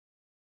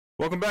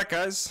Welcome back,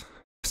 guys.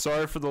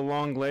 Sorry for the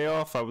long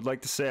layoff. I would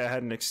like to say I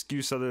had an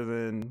excuse other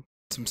than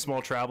some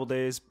small travel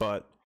days,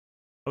 but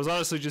I was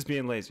honestly just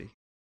being lazy.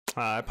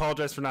 I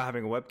apologize for not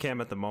having a webcam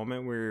at the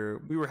moment.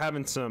 We were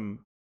having some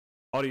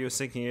audio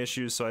syncing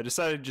issues, so I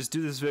decided to just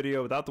do this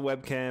video without the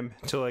webcam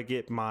until I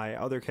get my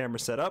other camera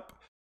set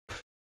up.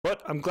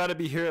 But I'm glad to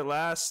be here at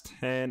last,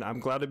 and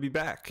I'm glad to be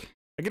back.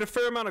 I get a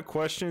fair amount of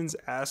questions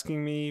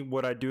asking me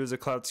what I do as a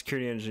cloud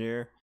security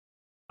engineer.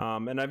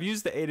 And I've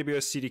used the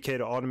AWS-CDK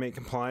to automate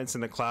compliance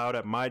in the cloud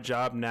at my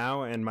job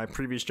now and my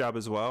previous job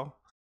as well.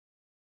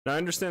 Now, I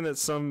understand that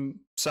some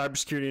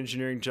cybersecurity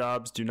engineering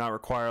jobs do not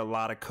require a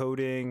lot of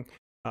coding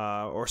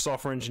or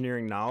software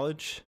engineering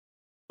knowledge,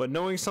 but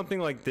knowing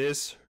something like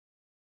this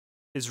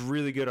is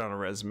really good on a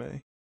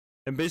resume.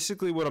 And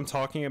basically what I'm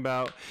talking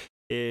about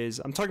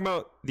is I'm talking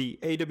about the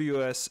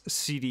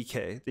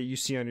AWS-CDK that you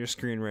see on your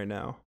screen right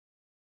now.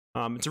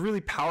 It's a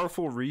really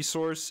powerful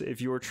resource if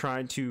you're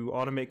trying to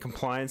automate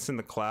compliance in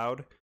the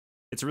cloud.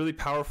 It's a really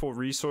powerful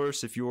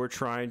resource if you're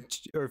trying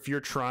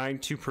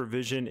to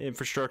provision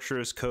infrastructure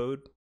as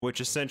code,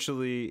 which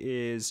essentially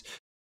is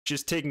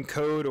just taking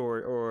code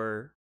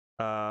or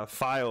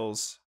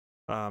files,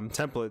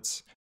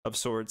 templates of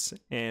sorts,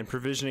 and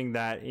provisioning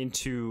that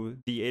into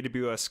the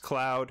AWS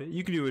cloud.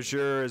 You can do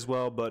Azure as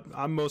well, but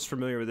I'm most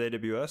familiar with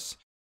AWS.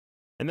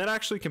 And that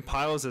actually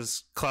compiles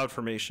as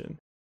CloudFormation.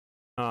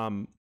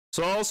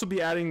 So I'll also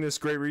be adding this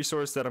great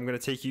resource that I'm going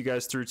to take you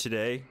guys through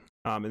today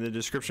in the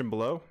description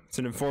below. It's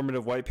an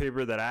informative white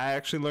paper that I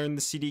actually learned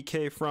the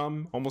CDK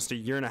from almost a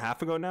year and a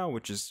half ago now,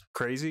 which is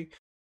crazy.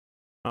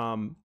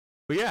 But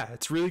yeah,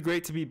 it's really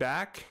great to be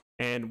back,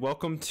 and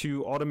welcome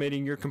to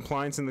automating your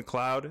compliance in the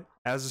cloud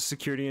as a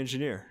security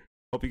engineer.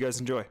 Hope you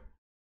guys enjoy.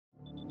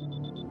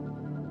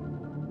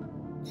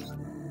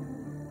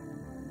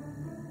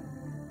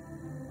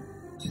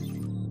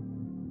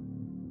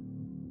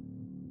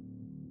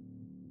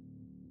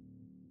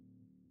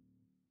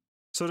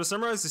 So to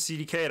summarize the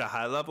CDK at a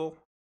high level,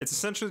 it's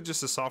essentially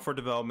just a software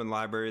development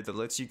library that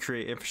lets you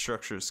create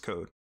infrastructure as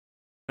code.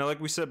 Now, like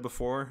we said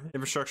before,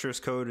 infrastructure as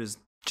code is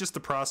just the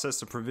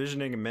process of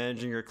provisioning and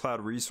managing your cloud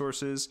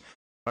resources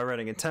by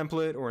writing a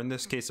template, or in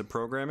this case, a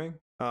programming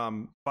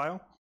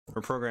file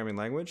or programming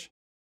language.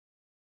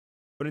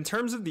 But in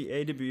terms of the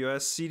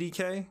AWS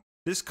CDK,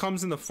 this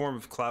comes in the form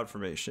of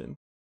CloudFormation.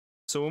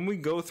 So when we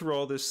go through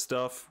all this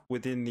stuff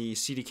within the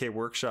CDK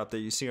workshop that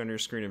you see on your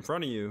screen in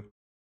front of you,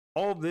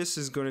 all of this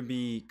is going to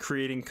be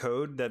creating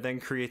code that then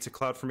creates a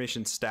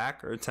CloudFormation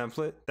stack or a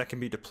template that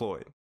can be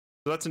deployed.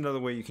 So that's another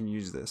way you can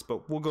use this,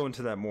 but we'll go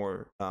into that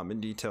more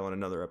in detail in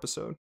another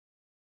episode.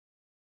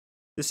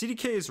 The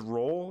CDK's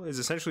role is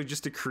essentially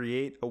just to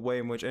create a way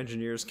in which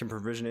engineers can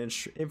provision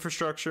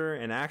infrastructure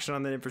and action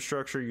on that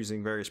infrastructure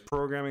using various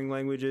programming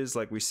languages.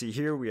 Like we see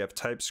here, we have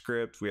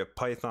TypeScript, we have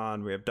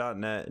Python, we have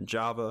 .NET and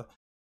Java.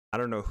 I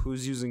don't know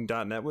who's using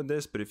 .NET with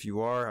this, but if you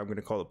are, I'm going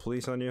to call the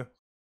police on you.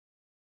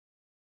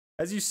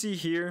 As you see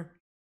here,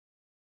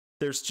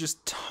 there's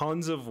just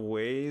tons of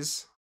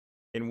ways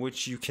in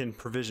which you can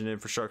provision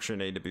infrastructure in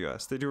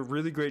AWS. They do a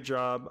really great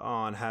job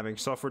on having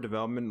software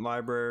development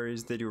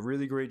libraries. They do a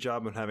really great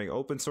job on having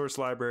open source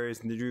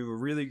libraries, and they do a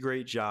really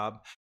great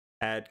job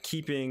at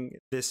keeping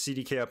this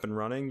CDK up and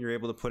running. You're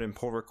able to put in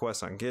pull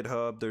requests on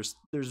GitHub. There's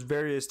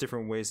various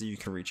different ways that you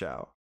can reach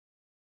out.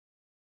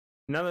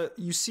 Now that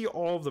you see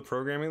all of the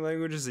programming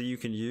languages that you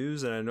can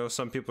use, and I know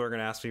some people are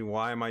going to ask me,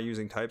 why am I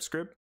using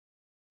TypeScript?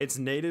 It's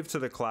native to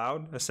the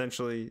cloud,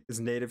 essentially is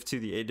native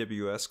to the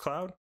AWS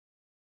cloud.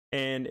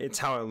 And it's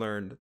how I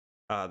learned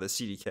the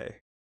CDK. The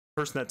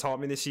person that taught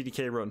me the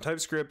CDK wrote in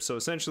TypeScript, so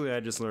essentially I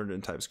just learned it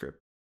in TypeScript.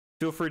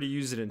 Feel free to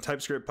use it in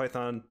TypeScript,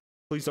 Python.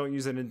 Please don't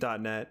use it in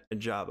 .NET and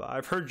Java.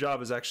 I've heard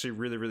Java is actually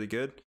really, really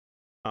good.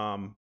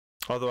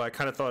 Although I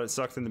kind of thought it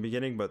sucked in the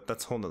beginning, but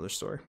that's a whole nother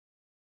story.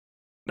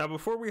 Now,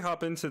 before we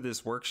hop into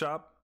this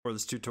workshop or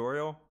this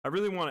tutorial, I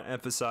really want to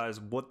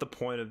emphasize what the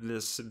point of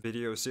this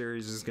video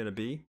series is going to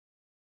be.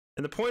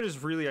 And the point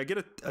is really, I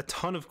get a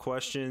ton of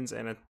questions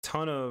and a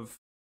ton of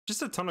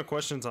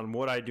questions on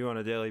what I do on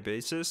a daily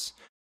basis.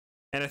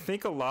 And I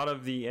think a lot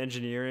of the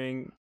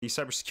engineering, the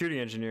cybersecurity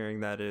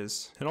engineering that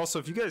is, and also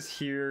if you guys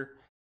hear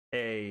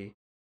a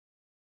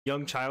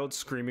young child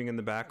screaming in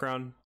the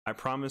background, I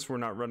promise we're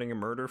not running a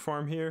murder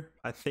farm here.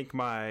 I think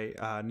my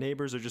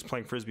neighbors are just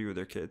playing Frisbee with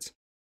their kids.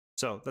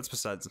 So that's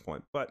besides the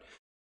point. But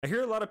I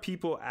hear a lot of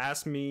people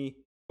ask me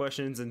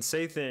questions and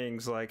say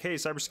things like, hey,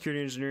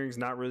 cybersecurity engineering is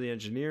not really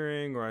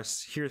engineering, or I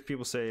hear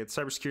people say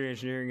cybersecurity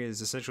engineering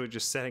is essentially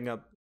just setting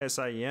up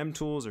SIEM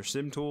tools or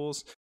SIM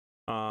tools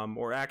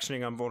or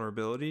actioning on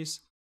vulnerabilities.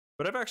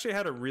 But I've actually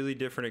had a really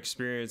different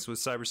experience with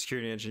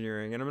cybersecurity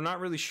engineering, and I'm not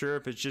really sure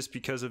if it's just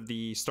because of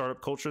the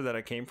startup culture that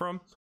I came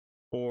from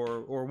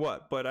or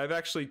what, but I've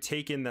actually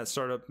taken that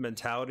startup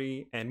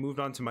mentality and moved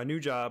on to my new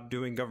job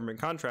doing government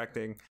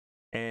contracting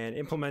and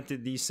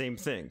implemented these same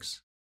things.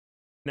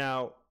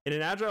 Now, in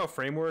an agile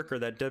framework, or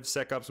that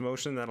DevSecOps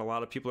motion that a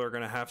lot of people are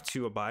going to have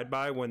to abide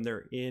by when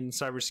they're in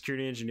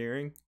cybersecurity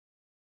engineering,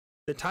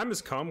 the time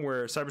has come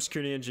where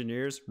cybersecurity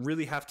engineers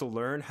really have to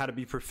learn how to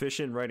be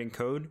proficient in writing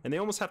code, and they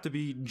almost have to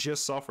be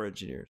just software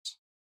engineers.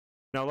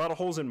 Now, a lot of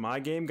holes in my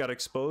game got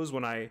exposed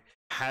when I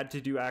had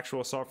to do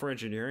actual software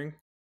engineering.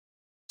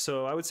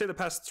 So I would say the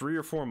past 3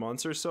 or 4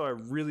 months or so, I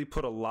really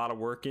put a lot of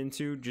work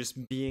into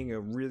just being a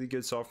really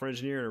good software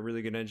engineer and a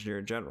really good engineer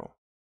in general.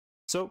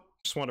 So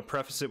just want to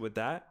preface it with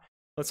that.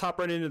 Let's hop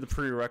right into the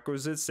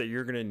prerequisites that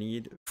you're going to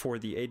need for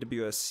the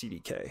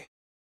AWS-CDK.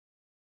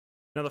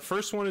 Now, the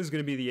first one is going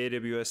to be the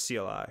AWS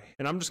CLI,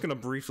 and I'm just going to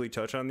briefly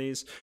touch on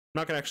these. I'm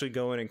not going to actually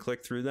go in and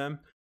click through them,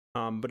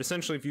 but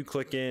essentially if you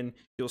click in,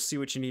 you'll see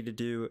what you need to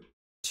do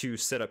to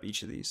set up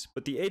each of these.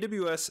 But the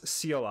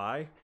AWS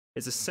CLI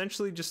is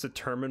essentially just a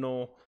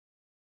terminal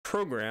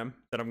program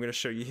that I'm going to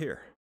show you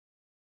here.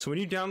 So when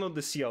you download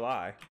the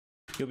CLI,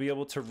 you'll be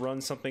able to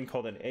run something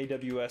called an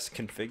AWS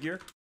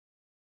configure.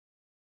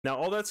 Now,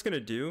 all that's going to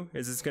do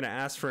is it's going to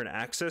ask for an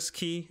access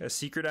key, a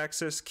secret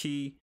access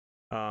key,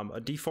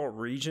 a default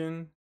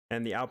region,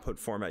 and the output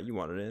format you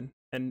want it in.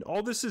 And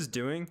all this is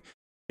doing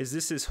is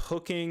this is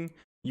hooking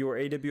your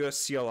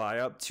AWS CLI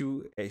up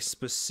to a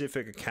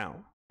specific account.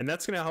 And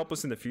that's going to help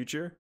us in the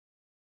future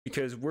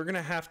because we're going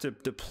to have to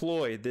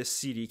deploy this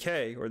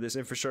CDK or this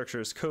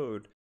infrastructure as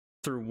code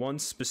through one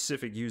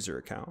specific user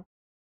account.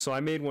 So I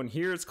made one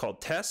here. It's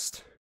called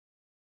test.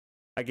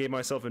 I gave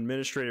myself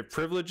administrative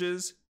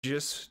privileges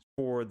just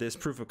for this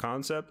proof of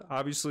concept.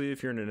 Obviously,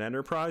 if you're in an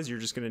enterprise, you're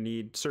just going to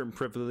need certain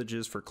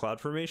privileges for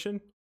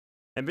CloudFormation.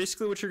 And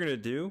basically what you're going to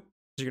do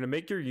is you're going to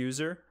make your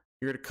user.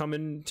 You're going to come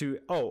into,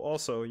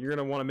 also, you're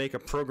going to want to make a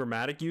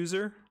programmatic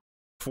user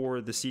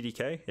for the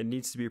CDK. It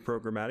needs to be a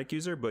programmatic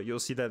user, but you'll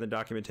see that in the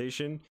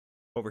documentation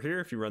over here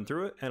if you run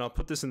through it. And I'll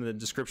put this in the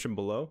description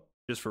below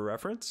just for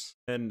reference.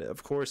 And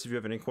of course, if you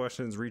have any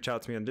questions, reach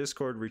out to me on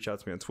Discord, reach out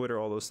to me on Twitter.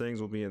 All those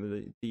things will be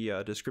in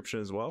the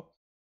description as well.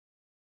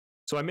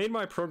 So I made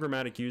my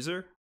programmatic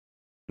user,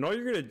 and all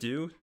you're going to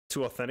do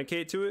to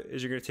authenticate to it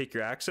is you're going to take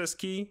your access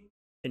key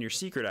and your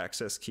secret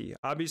access key.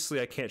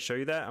 Obviously, I can't show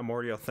you that. I'm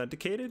already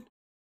authenticated.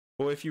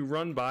 But if you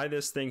run by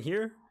this thing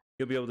here,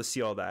 you'll be able to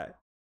see all that.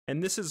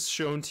 And this is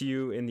shown to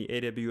you in the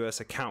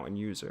AWS account and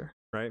user,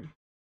 right?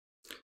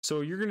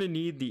 So you're going to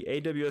need the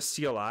AWS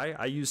CLI.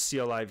 I use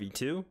CLI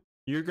v2.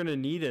 You're going to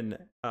need an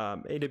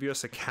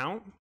AWS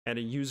account and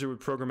a user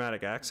with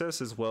programmatic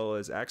access, as well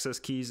as access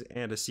keys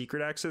and a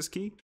secret access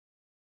key.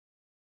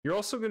 You're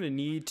also going to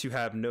need to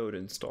have Node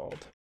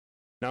installed.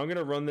 Now I'm going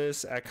to run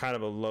this at kind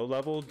of a low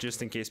level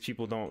just in case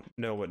people don't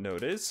know what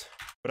Node is.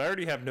 But I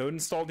already have Node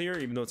installed here,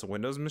 even though it's a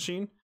Windows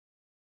machine.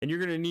 And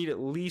you're going to need at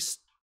least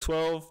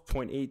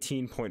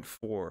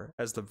 12.18.4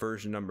 as the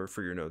version number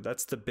for your node.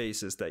 That's the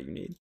basis that you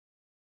need.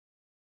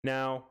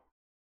 Now,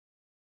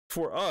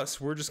 for us,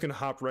 we're just going to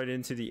hop right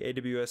into the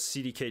AWS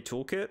CDK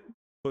toolkit,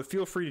 but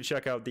feel free to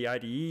check out the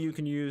IDE you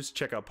can use,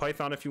 check out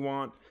Python if you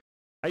want.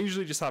 I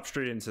usually just hop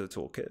straight into the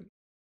toolkit.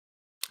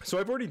 So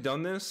I've already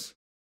done this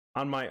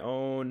on my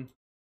own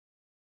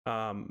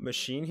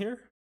machine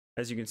here,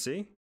 as you can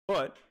see,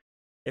 but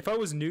if I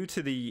was new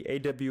to the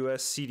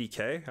AWS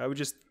CDK, I would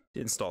just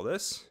install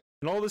this.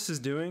 And all this is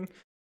doing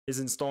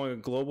is installing a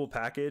global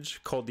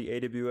package called the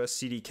AWS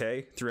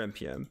CDK through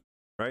npm,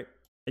 right?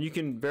 And you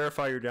can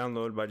verify your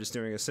download by just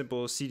doing a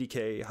simple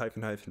CDK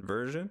 --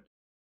 version.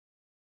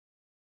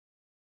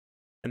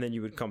 And then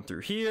you would come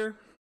through here.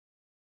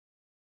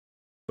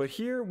 But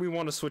here we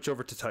want to switch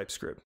over to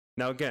TypeScript.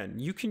 Now again,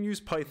 you can use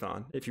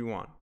Python if you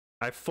want.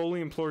 I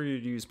fully implore you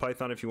to use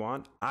Python if you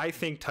want. I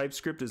think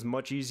TypeScript is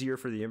much easier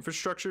for the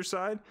infrastructure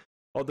side,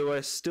 although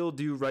I still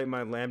do write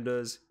my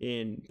lambdas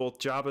in both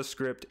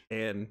JavaScript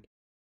and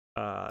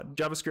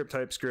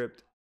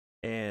TypeScript,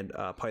 and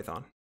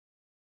Python.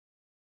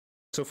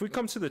 So if we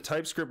come to the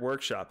TypeScript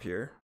workshop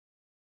here,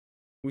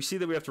 we see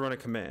that we have to run a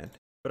command.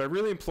 But I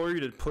really implore you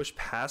to push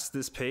past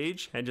this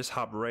page and just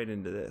hop right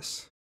into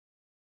this.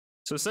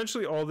 So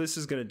essentially all this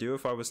is going to do,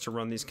 if I was to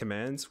run these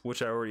commands,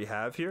 which I already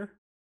have here,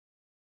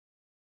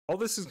 all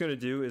this is going to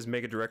do is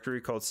make a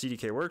directory called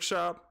CDK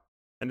workshop,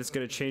 and it's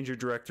going to change your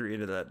directory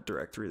into that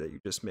directory that you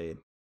just made.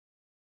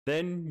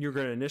 Then you're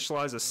going to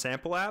initialize a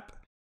sample app.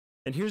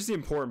 And here's the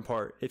important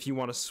part if you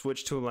want to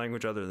switch to a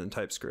language other than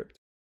TypeScript.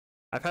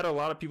 I've had a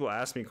lot of people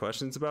ask me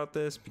questions about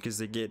this because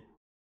they get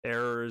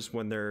errors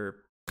when they're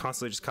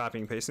constantly just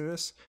copying and pasting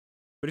this.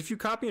 But if you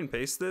copy and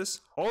paste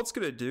this, all it's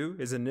going to do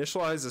is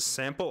initialize a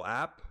sample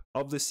app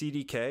of the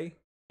CDK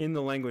in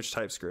the language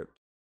TypeScript.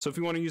 So if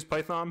you want to use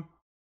Python,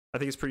 I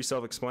think it's pretty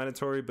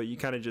self-explanatory, but you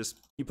kind of just,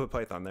 you put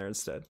Python there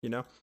instead, you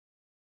know?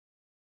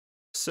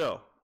 So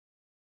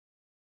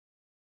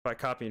if I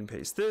copy and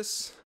paste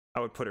this, I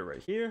would put it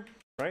right here,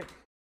 right?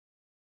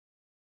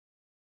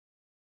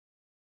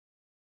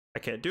 I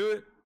can't do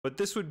it, but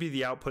this would be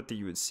the output that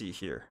you would see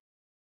here.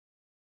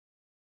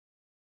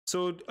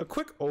 So a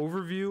quick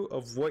overview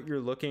of what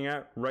you're looking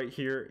at right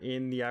here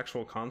in the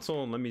actual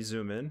console, and let me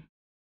zoom in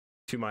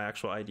to my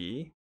actual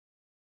IDE.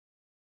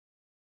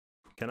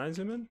 Can I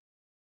zoom in?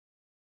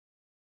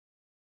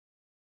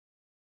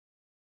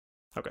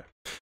 Okay.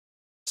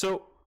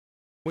 So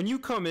when you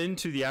come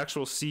into the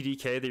actual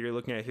CDK that you're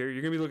looking at here,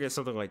 you're going to be looking at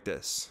something like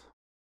this.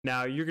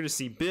 Now you're going to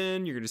see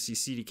bin, you're going to see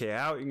CDK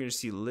out, you're going to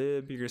see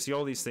lib, you're going to see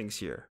all these things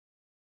here.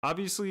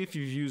 Obviously, if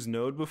you've used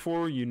Node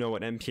before, you know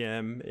what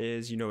npm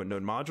is, you know what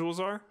Node modules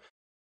are.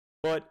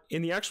 But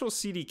in the actual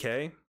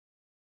CDK,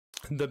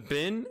 the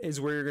bin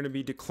is where you're going to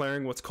be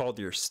declaring what's called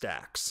your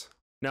stacks.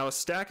 Now, a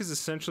stack is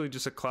essentially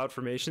just a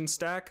CloudFormation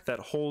stack that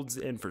holds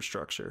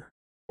infrastructure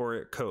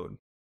or code.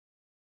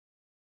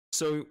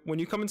 So when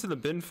you come into the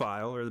bin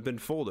file or the bin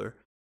folder,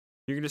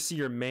 you're going to see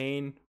your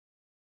main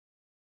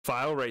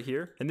file right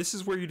here. And this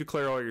is where you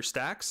declare all your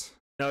stacks.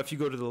 Now, if you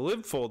go to the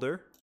lib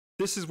folder,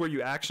 this is where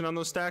you action on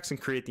those stacks and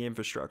create the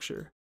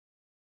infrastructure.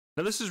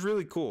 Now, this is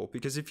really cool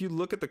because if you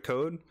look at the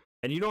code,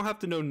 and you don't have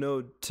to know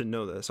Node to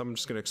know this, I'm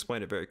just going to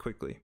explain it very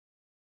quickly.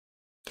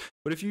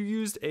 But if you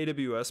used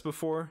AWS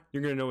before,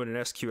 you're going to know what an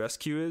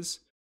SQSQ is,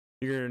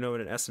 you're going to know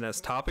what an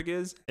SNS topic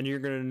is, and you're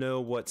going to know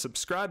what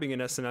subscribing an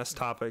SNS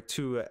topic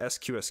to a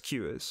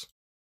SQSQ is.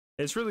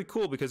 And it's really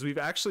cool because we've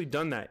actually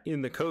done that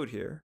in the code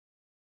here.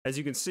 As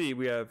you can see,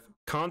 we have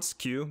const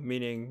q,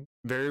 meaning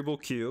variable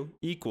q,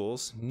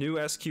 equals new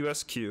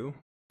SQSQ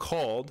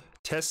called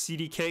test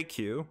CDK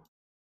q,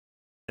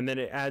 and then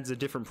it adds a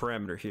different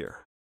parameter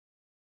here.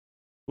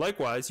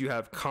 Likewise, you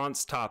have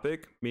const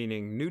topic,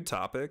 meaning new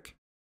topic,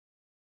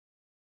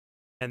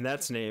 and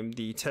that's named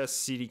the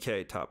test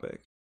CDK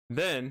topic.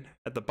 Then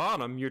at the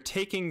bottom, you're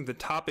taking the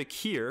topic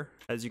here,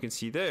 as you can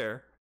see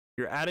there,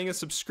 you're adding a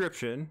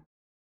subscription,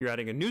 you're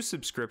adding a new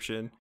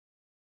subscription,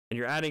 and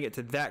you're adding it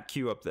to that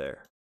queue up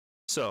there.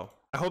 So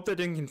I hope that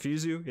didn't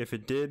confuse you. If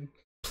it did,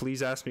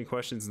 please ask me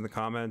questions in the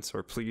comments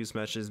or please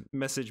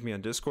message me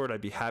on Discord.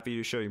 I'd be happy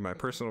to show you my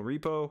personal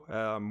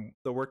repo,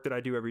 the work that I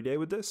do every day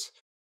with this.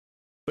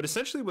 But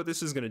essentially what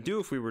this is going to do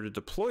if we were to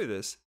deploy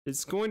this,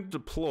 it's going to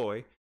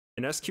deploy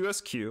an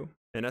SQSQ,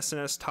 an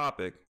SNS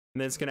topic,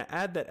 and then it's going to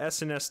add that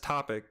SNS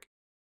topic,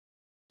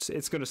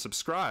 it's going to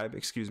subscribe,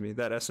 that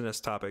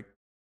SNS topic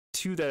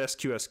to that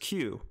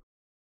SQSQ.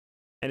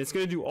 And it's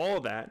going to do all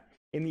of that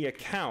in the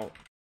account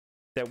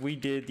that we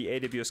did the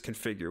AWS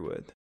configure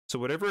with. So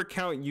whatever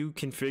account you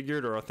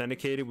configured or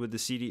authenticated with the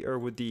CD or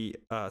with the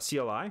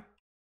CLI,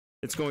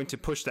 it's going to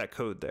push that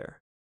code there.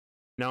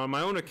 Now on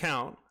my own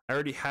account, I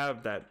already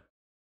have that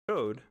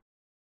code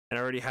and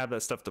I already have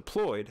that stuff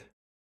deployed,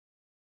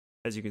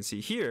 as you can see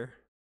here.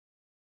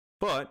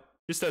 But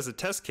just as a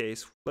test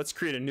case, let's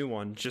create a new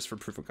one just for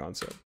proof of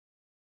concept.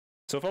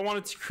 So if I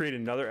wanted to create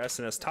another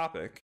SNS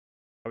topic,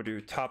 I would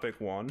do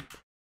topic1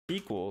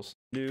 equals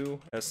new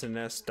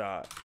SNS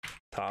dot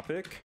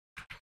topic.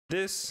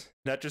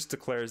 That just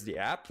declares the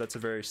app. That's a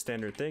very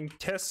standard thing.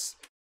 Test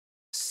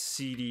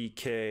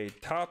CDK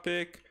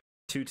topic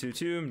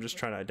 222. I'm just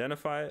trying to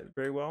identify it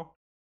very well.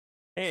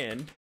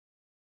 And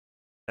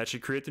that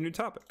should create the new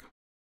topic.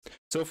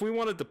 So if we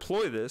want to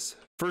deploy this,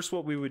 first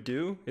what we would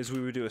do is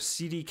we would do a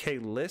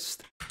CDK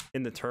list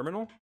in the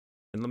terminal.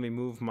 And let me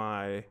move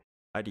my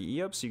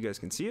IDE up so you guys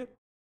can see it.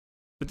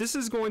 But this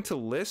is going to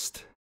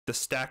list the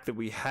stack that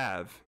we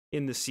have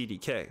in the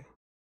CDK.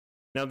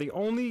 Now, the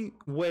only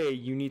way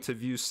you need to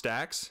view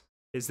stacks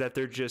is that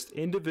they're just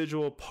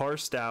individual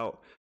parsed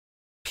out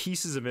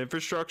pieces of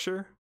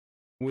infrastructure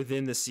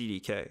within the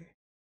CDK.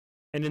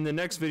 And in the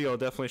next video, I'll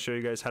definitely show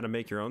you guys how to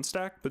make your own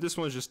stack, but this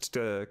one's just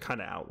to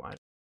kind of outline.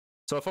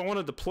 So if I want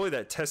to deploy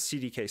that test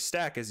CDK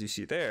stack, as you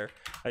see there,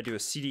 I do a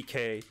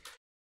CDK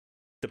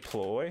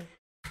deploy.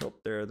 Oh,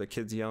 there are the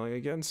kids yelling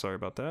again. Sorry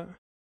about that.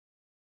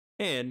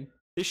 And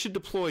this should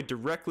deploy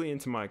directly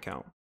into my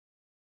account.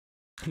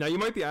 Now you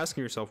might be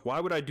asking yourself, why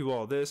would I do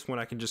all this when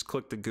I can just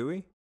click the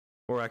GUI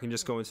or I can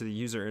just go into the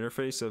user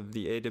interface of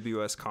the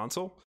AWS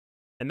console?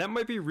 And that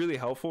might be really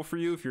helpful for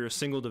you if you're a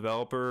single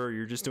developer or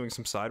you're just doing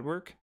some side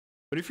work.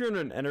 But if you're in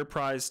an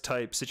enterprise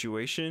type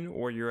situation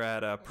or you're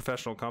at a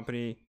professional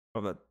company,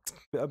 well, that's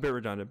a bit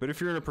redundant, but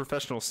if you're in a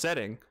professional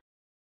setting,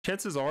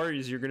 chances are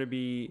you're going to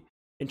be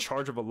in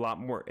charge of a lot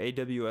more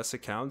AWS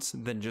accounts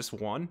than just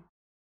one.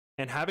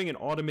 And having an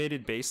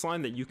automated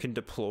baseline that you can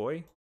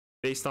deploy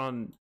based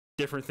on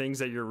different things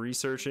that you're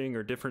researching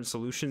or different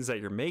solutions that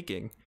you're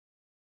making,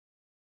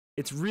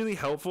 it's really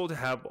helpful to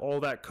have all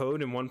that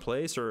code in one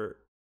place, or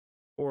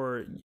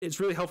it's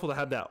really helpful to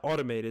have that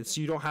automated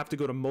so you don't have to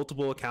go to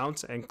multiple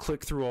accounts and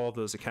click through all of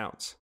those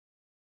accounts.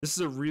 This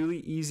is a really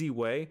easy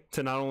way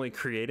to not only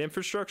create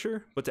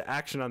infrastructure, but to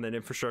action on that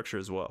infrastructure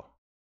as well.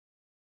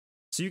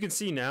 So you can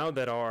see now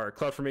that our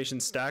CloudFormation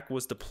stack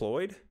was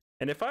deployed.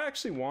 And if I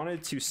actually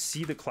wanted to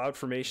see the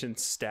CloudFormation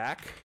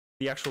stack,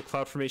 the actual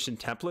CloudFormation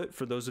template,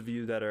 for those of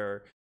you that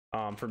are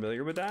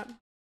familiar with that,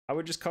 I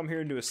would just come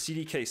here and do a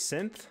CDK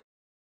synth.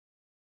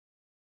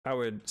 I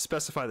would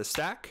specify the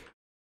stack,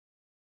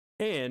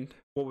 and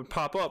what would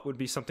pop up would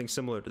be something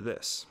similar to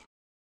this.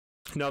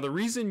 Now, the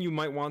reason you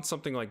might want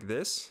something like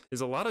this is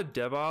a lot of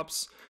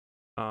DevOps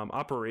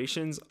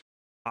operations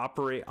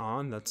operate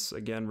on, that's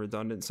again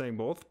redundant saying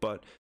both,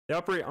 but they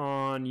operate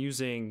on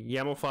using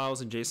YAML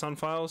files and JSON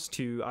files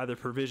to either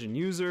provision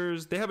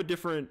users. They have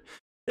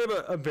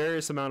a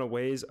various amount of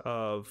ways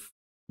of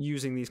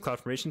using these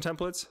CloudFormation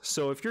templates.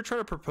 So if you're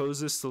trying to propose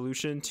this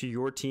solution to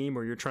your team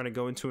or you're trying to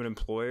go into an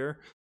employer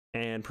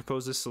and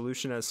propose this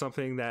solution as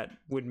something that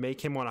would make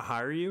him want to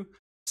hire you,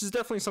 this is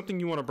definitely something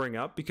you want to bring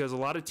up, because a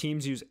lot of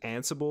teams use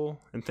Ansible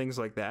and things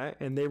like that,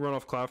 and they run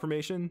off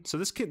CloudFormation. So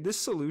this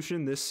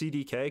solution, this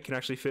CDK, can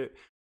actually fit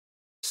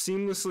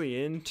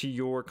seamlessly into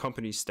your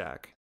company's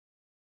stack.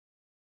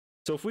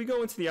 So if we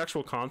go into the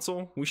actual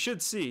console, we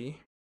should see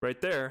right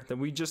there that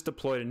we just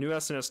deployed a new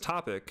SNS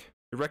topic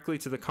directly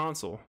to the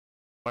console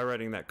by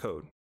writing that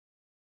code.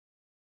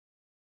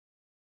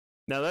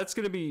 Now that's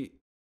going to be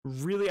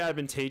really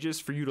advantageous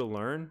for you to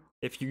learn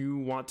if you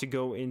want to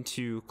go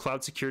into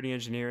cloud security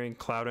engineering,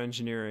 cloud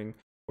engineering,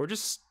 or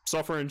just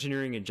software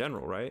engineering in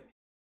general, right?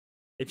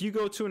 If you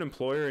go to an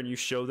employer and you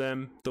show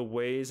them the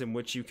ways in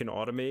which you can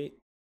automate,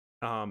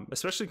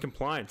 especially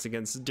compliance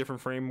against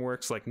different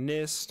frameworks like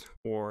NIST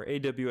or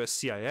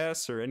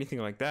AWS-CDK or anything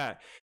like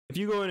that, if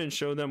you go in and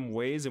show them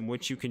ways in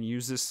which you can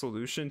use this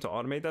solution to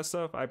automate that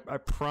stuff, I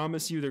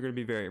promise you they're going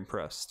to be very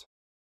impressed.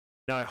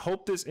 Now, I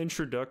hope this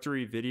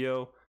introductory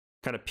video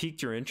kind of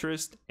piqued your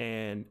interest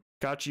and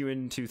got you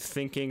into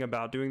thinking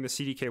about doing the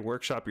CDK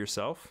workshop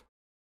yourself.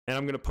 And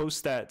I'm going to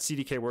post that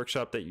CDK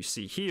workshop that you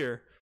see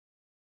here,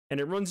 and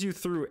it runs you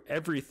through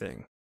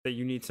everything that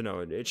you need to know.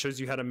 It shows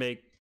you how to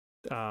make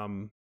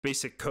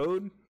basic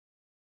code,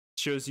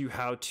 shows you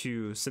how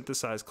to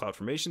synthesize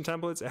CloudFormation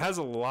templates. It has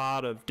a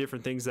lot of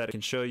different things that it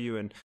can show you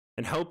and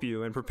help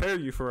you and prepare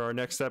you for our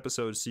next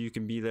episode, so you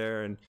can be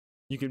there and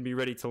you can be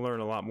ready to learn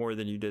a lot more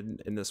than you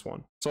did in this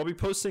one. So I'll be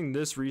posting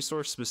this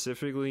resource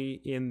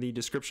specifically in the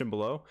description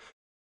below.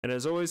 And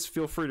as always,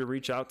 feel free to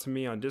reach out to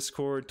me on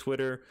Discord,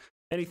 Twitter,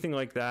 anything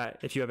like that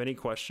if you have any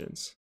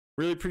questions.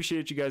 Really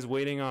appreciate you guys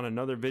waiting on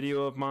another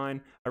video of mine.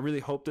 I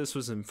really hope this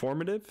was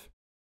informative,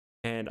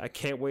 and I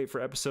can't wait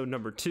for episode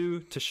number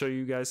 2 to show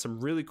you guys some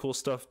really cool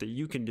stuff that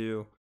you can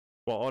do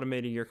while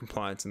automating your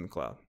compliance in the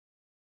cloud.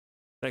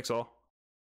 Thanks all.